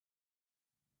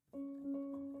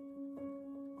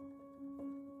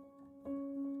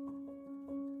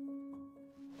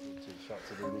shot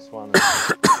to do this one.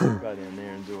 And go down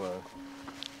there and do a.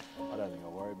 I don't think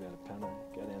I'll worry about a Pano.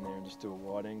 Go down there and just do a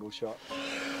wide angle shot.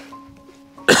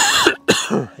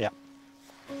 Yeah.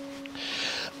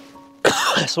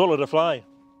 I swallowed a fly.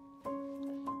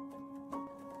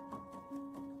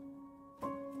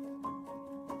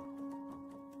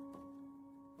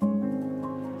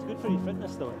 It's good for your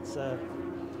fitness though. It's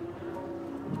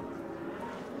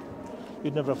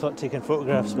you'd never have thought taking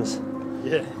photographs was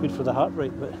good for the heart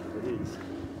rate, but It is.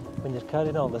 when you're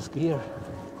carrying all this gear,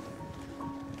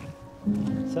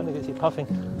 it certainly gets you puffing.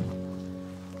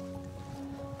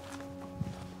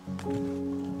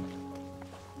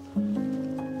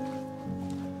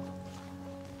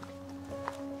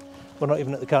 We're not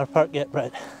even at the car park yet,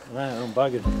 Brett. No, I'm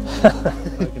bugging.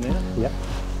 Bugging out? Yeah.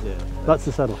 Yeah. That's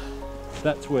the saddle.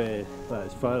 That's where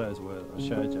those photos were that I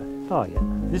showed you. Oh yeah.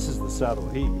 This is the saddle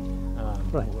here.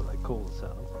 Right. What they call the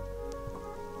saddle.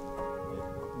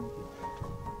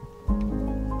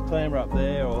 Yeah. Clamber up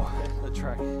there or the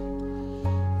track.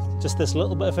 Just this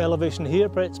little bit of elevation here,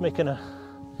 Brett's making a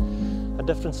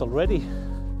difference already.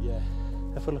 Yeah.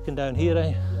 If we're looking down here,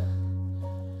 eh? Yeah.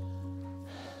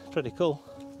 Pretty cool.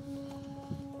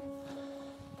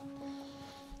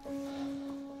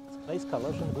 Nice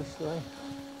colours in the bush though, eh?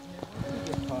 Once we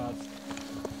get past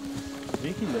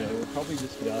Vicky there, we'll probably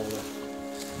just be able to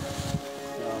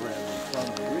go around the front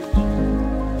of the ridge.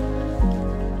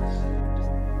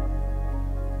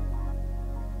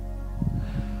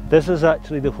 This is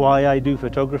actually the why I do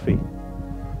photography.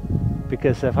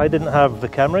 Because if I didn't have the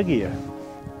camera gear,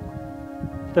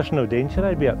 there's no danger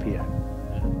I'd be up here.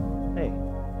 Hey.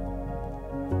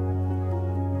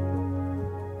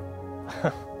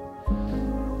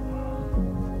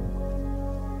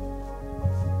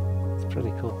 It's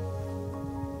pretty cool.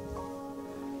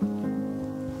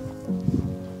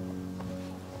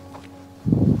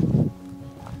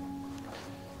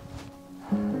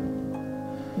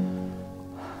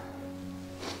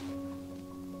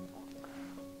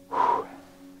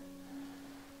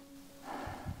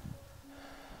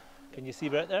 Can you see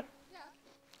Brett there? Yeah.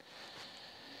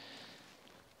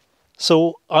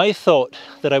 So I thought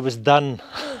that I was done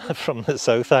from the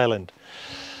South Island.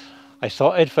 I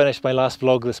thought I'd finished my last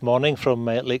vlog this morning from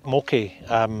Lake Moke,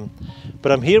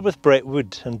 but I'm here with Brett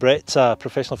Wood, and Brett's a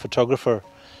professional photographer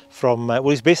from, well,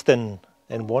 he's based in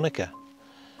Wanaka,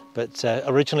 but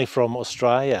originally from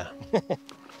Australia.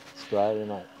 Australia,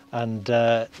 mate. And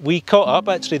we caught up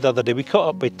actually the other day. We caught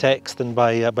up by text and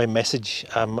by message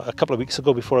a couple of weeks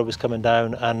ago before I was coming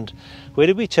down. And where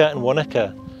did we chat in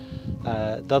Wanaka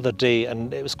the other day?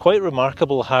 And it was quite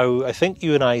remarkable how I think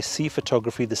you and I see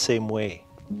photography the same way.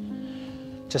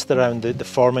 Just around the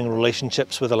forming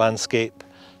relationships with the landscape,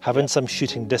 having some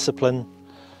shooting discipline.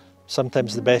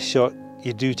 Sometimes the best shot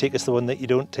you do take is the one that you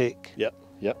don't take. Yep,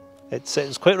 yep.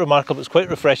 It's quite remarkable. It's quite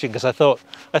refreshing because I thought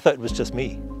it was just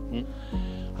me. Mm.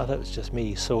 I thought it was just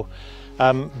me. So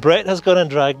Brett has gone and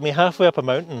dragged me halfway up a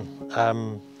mountain.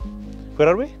 Where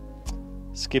are we?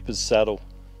 Skipper's Saddle.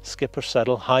 Skipper's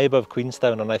Saddle, high above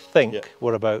Queenstown, and I think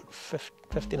we're about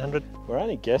 1,500. We're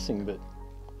only guessing, but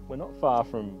we're not far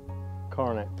from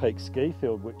Coronet Peak ski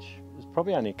field, which is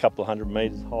probably only a couple of 100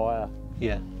 metres higher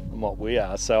than what we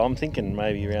are. So I'm thinking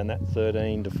maybe around that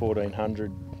 1,300 to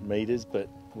 1,400 metres, but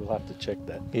we'll have to check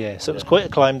that. Yeah, so it was quite a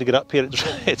climb to get up here.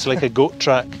 It's like a goat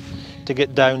track to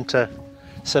get down to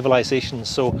civilization.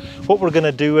 So what we're going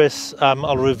to do is,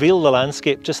 I'll reveal the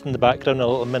landscape just in the background in a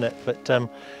little minute, but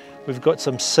we've got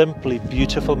some simply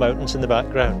beautiful mountains in the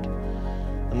background.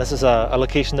 And this is a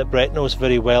location that Brett knows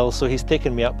very well, so he's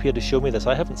taken me up here to show me this.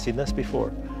 I haven't seen this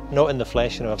before, not in the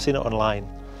flesh, you know, I've seen it online.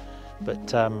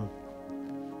 But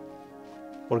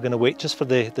we're going to wait just for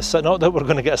the sun. Not that we're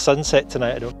going to get a sunset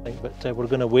tonight, I don't think, but we're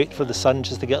going to wait for the sun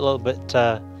just to get a little bit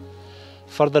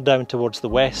further down towards the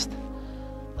west,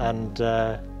 and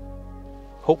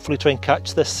hopefully try and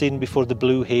catch this scene before the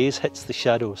blue haze hits the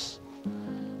shadows.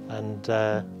 And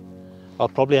I'll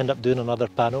probably end up doing another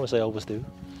Pano, as I always do,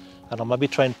 and I'll maybe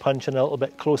try and punch in a little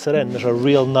bit closer in. There's a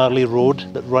real gnarly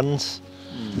road that runs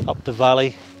up the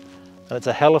valley, and it's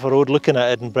a hell of a road looking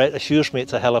at it, and Brett assures me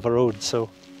it's a hell of a road, so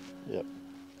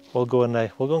we'll go and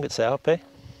get set up, eh?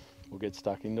 We'll get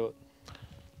stuck into it.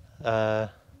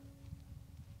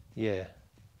 Yeah.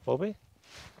 Will we?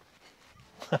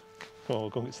 We'll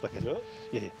go and get stuck into it.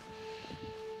 Yeah.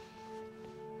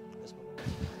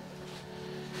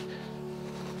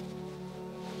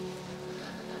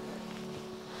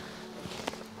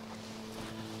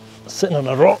 Sitting on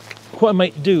a rock, what I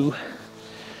might do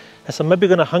is I'm maybe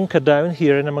going to hunker down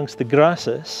here in amongst the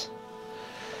grasses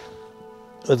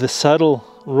with the saddle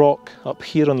rock up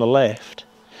here on the left.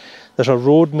 There's a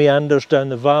road meanders down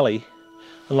the valley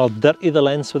and I'll dirty the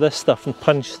lens with this stuff and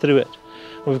punch through it.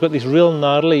 And we've got these real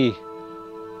gnarly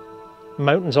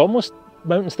mountains, almost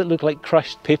mountains that look like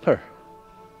crushed paper,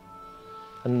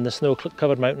 and the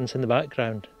snow-covered mountains in the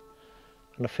background,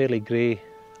 and a fairly grey,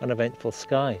 uneventful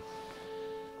sky.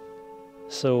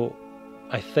 So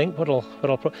I think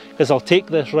because I'll take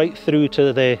this right through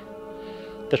to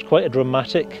there's quite a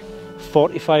dramatic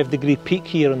 45-degree peak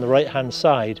here on the right-hand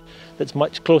side that's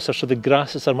much closer, so the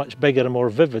grasses are much bigger and more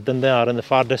vivid than they are in the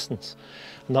far distance,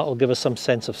 and that'll give us some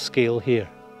sense of scale here.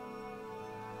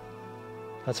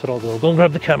 That's what I'll do. I'll go and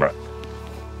grab the camera.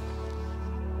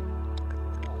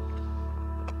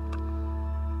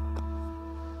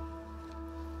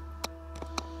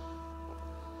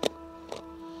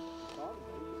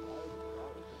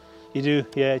 You do,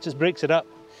 yeah, it just breaks it up.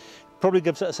 Probably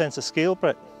gives it a sense of scale,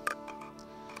 Brett.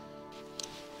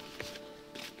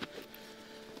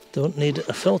 Don't need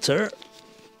a filter.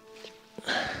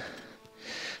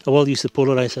 I will use the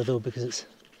polarizer though, because it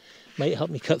might help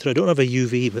me cut through. I don't have a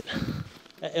UV, but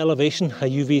at elevation, a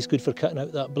UV is good for cutting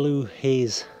out that blue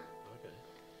haze. Okay.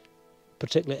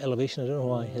 Particularly at elevation, I don't know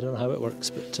why, I don't know how it works,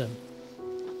 but... it's not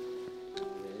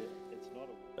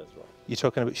that's right. You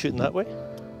talking about shooting that way?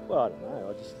 Well, I don't know,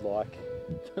 I just like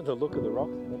the look of the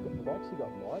rocks, and they've actually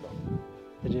got light on.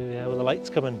 They do, yeah, well the light's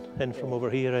coming in from over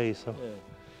here, eh, so... Yeah.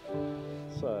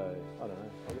 So, I don't know,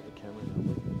 I'll get the camera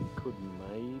now. Could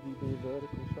maybe be a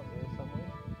vertical shot there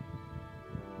somewhere.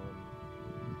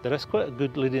 There is quite a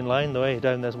good leading line though, eh,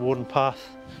 down this worn path.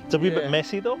 It's a wee bit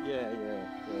messy though. Yeah.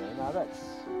 No, that's...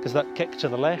 Because that kick to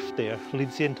the left there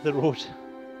leads you into the road. You've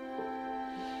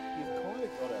kind of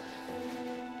got to...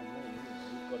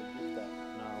 You've got to get that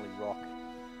gnarly rock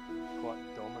quite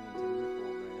dominant in the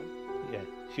foreground. Yeah,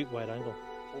 shoot wide angle.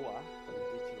 Or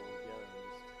ditch it all together and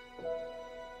just...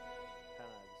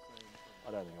 Pano the scene.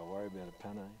 I don't think I'll worry about a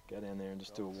pano. Go down there and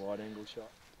just do a wide angle shot.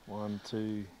 1,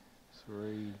 2,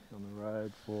 3 on the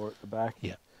road, 4 at the back.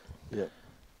 Yeah. Yeah.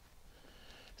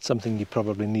 It's something you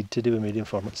probably need to do in medium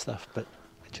format stuff, but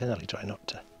I generally try not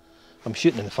to. I'm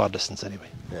shooting in the far distance anyway.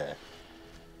 Yeah.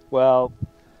 Well,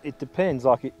 it depends.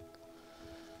 Like,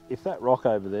 if that rock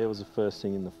over there was the first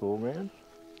thing in the foreground,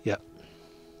 yeah,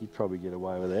 you'd probably get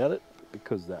away without it,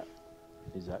 because that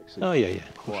is actually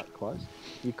quite close.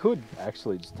 You could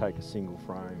actually just take a single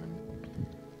frame and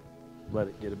let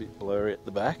it get a bit blurry at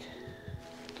the back.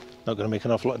 Not going to make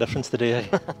an awful lot of difference today,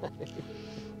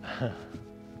 eh?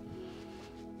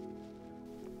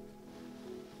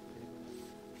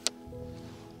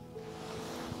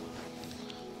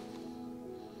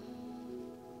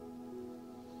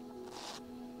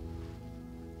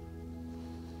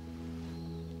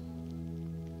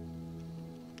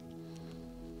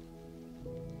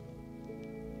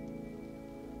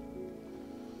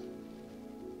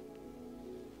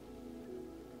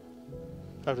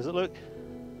 How does it look?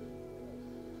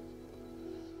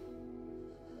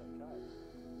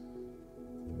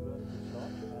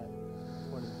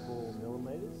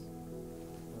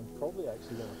 Probably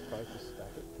actually going to focus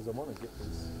stack it, because I want to get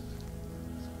this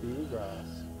spear grass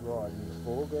right in the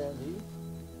foreground here,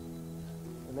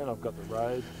 and then I've got the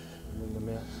road and then the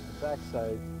mountains at the back,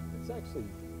 so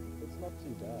it's not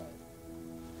too bad.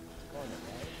 It's kind of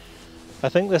bad. I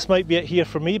think this might be it here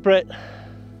for me, Brett.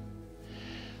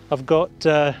 I've got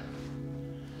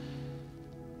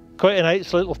quite a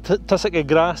nice little tussock of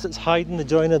grass that's hiding the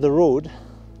join of the road.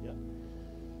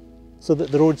 So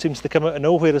that the road seems to come out of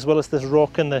nowhere, as well as this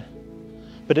rock in the...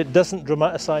 But it doesn't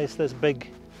dramatise this big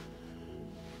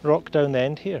rock down the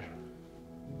end here.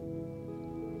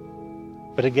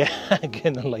 But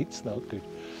again, the light's not good.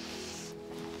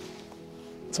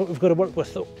 That's what we've got to work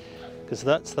with though. Because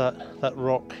that's that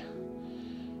rock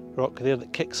there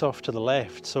that kicks off to the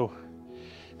left. So,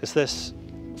 because this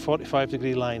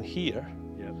 45-degree line here,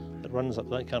 that runs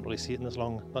up, I can't really see it in this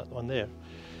long, that one there,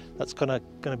 that's gonna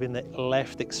be in the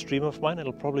left extreme of mine.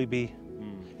 It'll probably be...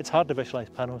 It's hard to visualise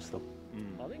Panos though.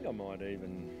 I think I might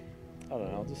even... I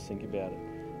don't know, I'll just think about it.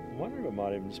 I wonder if I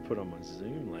might even just put on my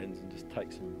zoom lens and just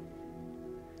take some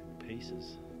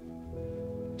pieces.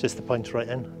 Just to punch right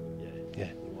in?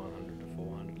 Yeah. The 100 to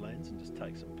 400 lens and just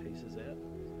take some pieces out.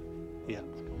 Yeah.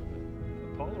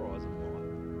 The polarizer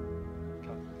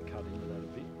might cut into that a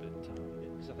bit, but...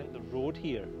 Because I think the road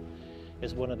here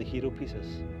is one of the hero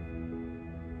pieces.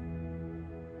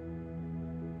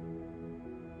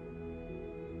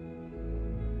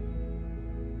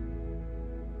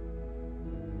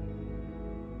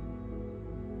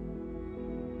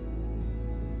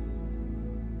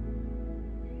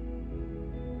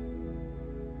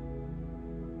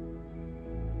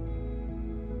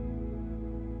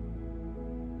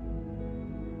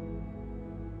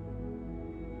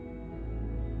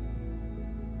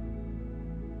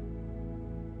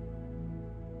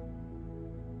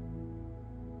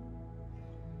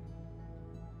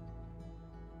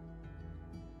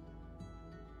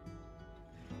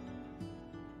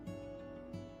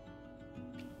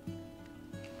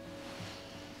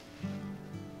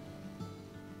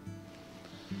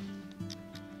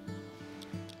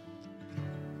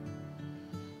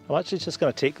 I'm actually just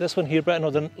going to take this one here, but I know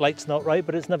the light's not right,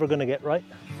 but it's never going to get right.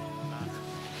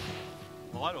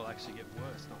 The light will actually get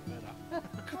worse, not better.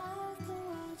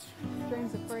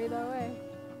 Dreams are free though, eh?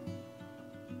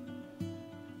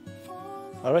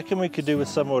 I reckon we could do with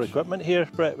some more equipment here,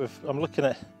 Brett. I'm looking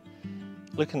at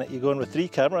you going with 3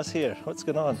 cameras here. What's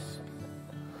going on?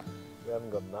 We haven't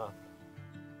got enough.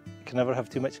 You can never have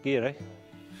too much gear, eh?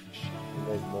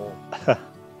 We need more.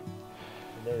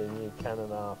 We need a new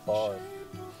Canon R5.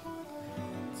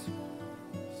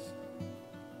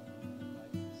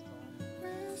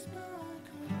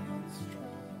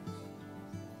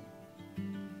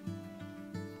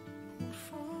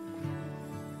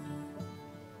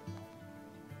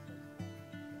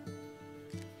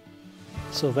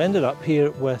 So I've ended up here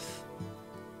with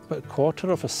about 1/4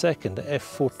 of a second at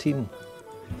f14.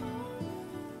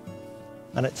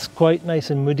 And it's quite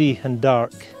nice and moody and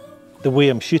dark the way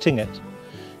I'm shooting it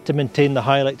to maintain the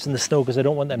highlights in the snow because I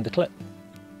don't want them to clip.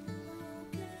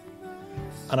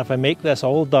 And if I make this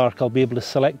all dark, I'll be able to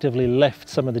selectively lift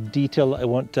some of the detail that I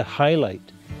want to highlight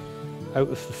out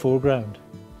of the foreground.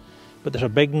 But there's a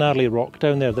big gnarly rock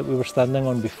down there that we were standing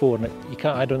on before, and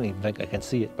I don't even think I can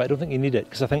see it, but I don't think you need it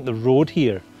because I think the road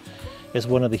here is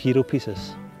one of the hero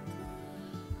pieces.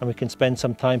 And we can spend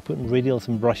some time putting radials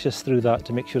and brushes through that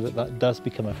to make sure that that does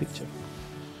become a feature.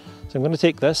 So I'm going to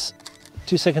take this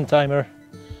 2-second timer,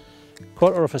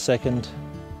 1/4 of a second.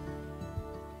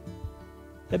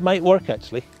 It might work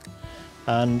actually.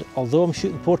 And although I'm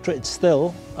shooting portrait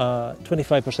still,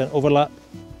 25% overlap,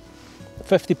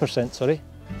 50%, sorry.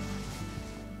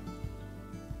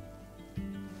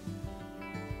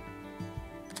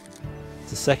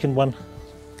 The second one.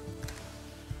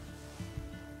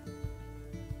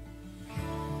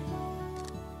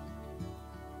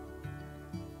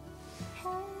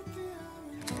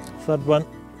 Third one.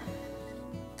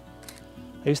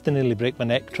 I used to nearly break my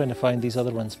neck trying to find these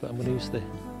other ones, but I'm going to use the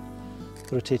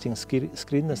rotating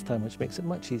screen this time, which makes it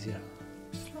much easier.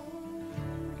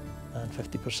 And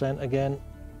 50% again.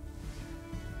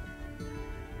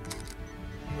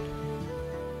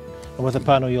 And with a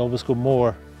Pano you always go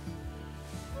more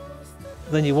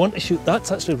than you want to shoot. That's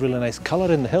actually a really nice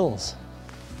colour in the hills.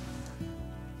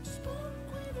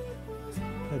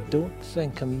 I don't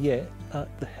think I'm yet at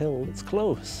the hill that's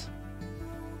close.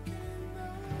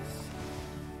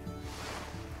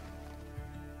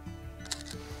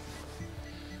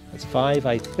 That's 5,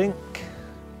 I think.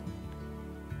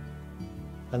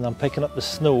 And I'm picking up the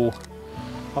snow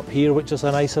up here, which is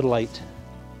a nicer light.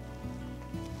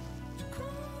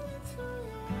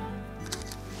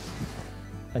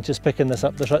 And just picking this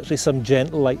up, there's actually some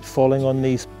gentle light falling on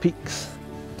these peaks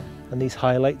and these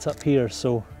highlights up here,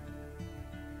 so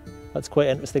that's quite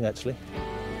interesting actually.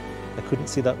 I couldn't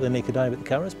see that with the naked eye, but the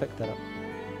camera's picked that up.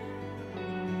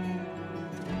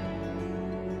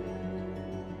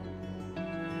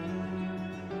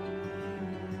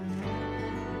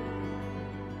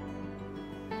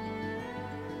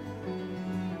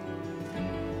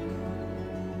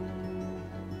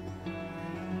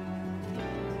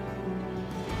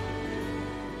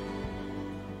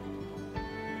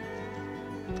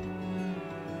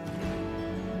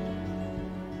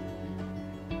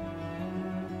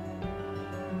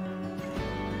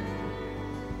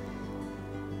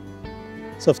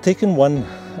 So I've taken one,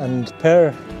 and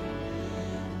per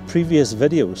previous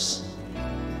videos,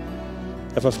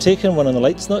 if I've taken one and the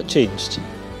light's not changed,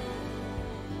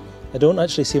 I don't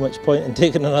actually see much point in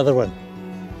taking another one,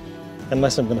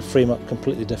 unless I'm going to frame up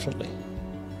completely differently.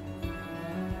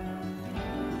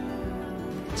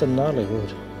 It's a gnarly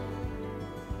road.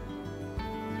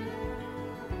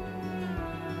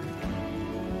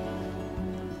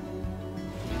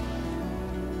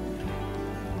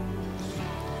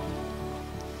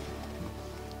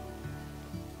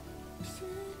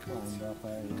 Lined up a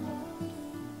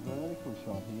vertical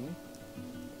shot here.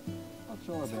 Not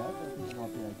sure about it, I think it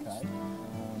might be okay.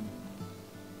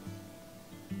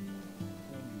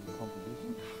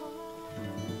 Composition.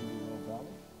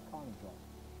 Kind of got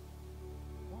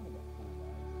 4 days.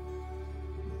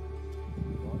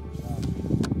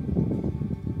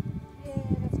 Yeah,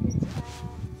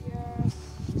 that's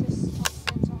good. You're just off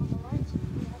center on the right.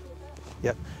 Are you happy with that?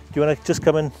 Yep. Do you want to just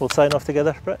come in? We'll sign off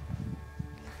together, Brett?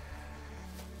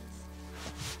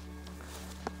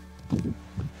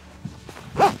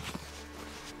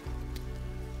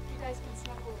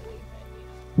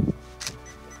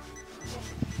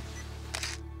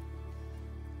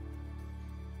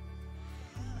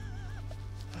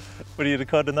 What are you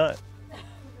recording that?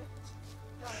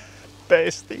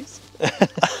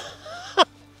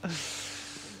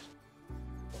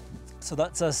 So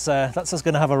that's us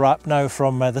going to have a wrap now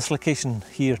from this location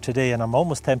here today, and I'm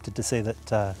almost tempted to say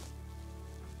that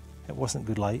it wasn't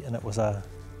good light and it was a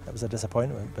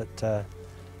disappointment. But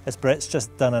as Brett's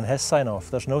just done on his sign off,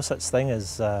 there's no such thing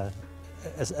as a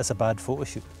bad photo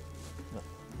shoot,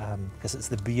 because it's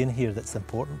the being here that's the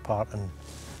important part, and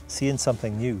seeing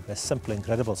something new is simply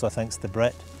incredible. So thanks to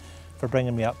Brett for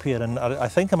bringing me up here, and I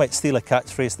think I might steal a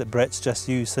catchphrase that Brett's just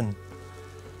used, and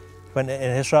when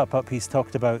in his wrap up he's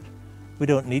talked about, we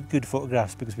don't need good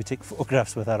photographs because we take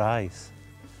photographs with our eyes.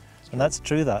 And that's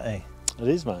true, that, eh? It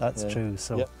is, mate. That's yeah. true.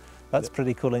 So yep. that's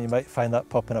pretty cool, and you might find that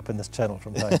popping up in this channel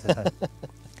from time to time.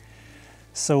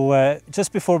 So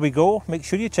just before we go, make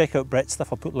sure you check out Brett's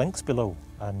stuff. I'll put links below,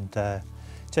 and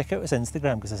check out his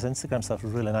Instagram, because his Instagram stuff is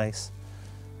really nice.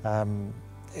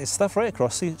 His stuff right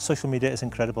across social media is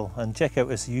incredible, and check out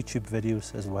his YouTube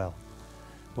videos as well.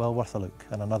 Well worth a look,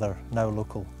 and another now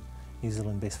local New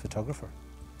Zealand-based photographer.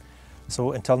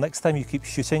 So until next time, you keep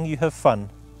shooting, you have fun,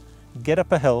 get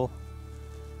up a hill,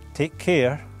 take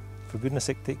care, for goodness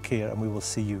sake take care, and we will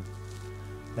see you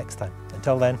next time.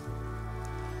 Until then,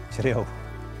 cheerio.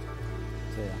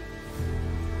 See ya.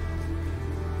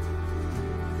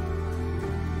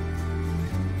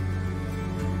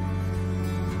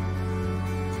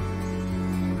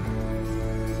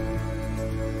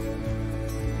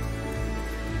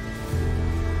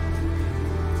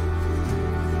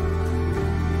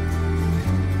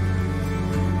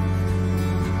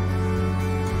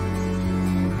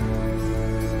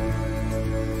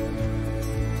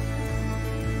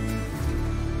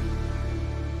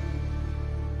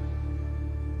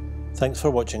 Thanks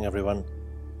for watching, everyone,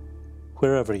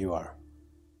 wherever you are.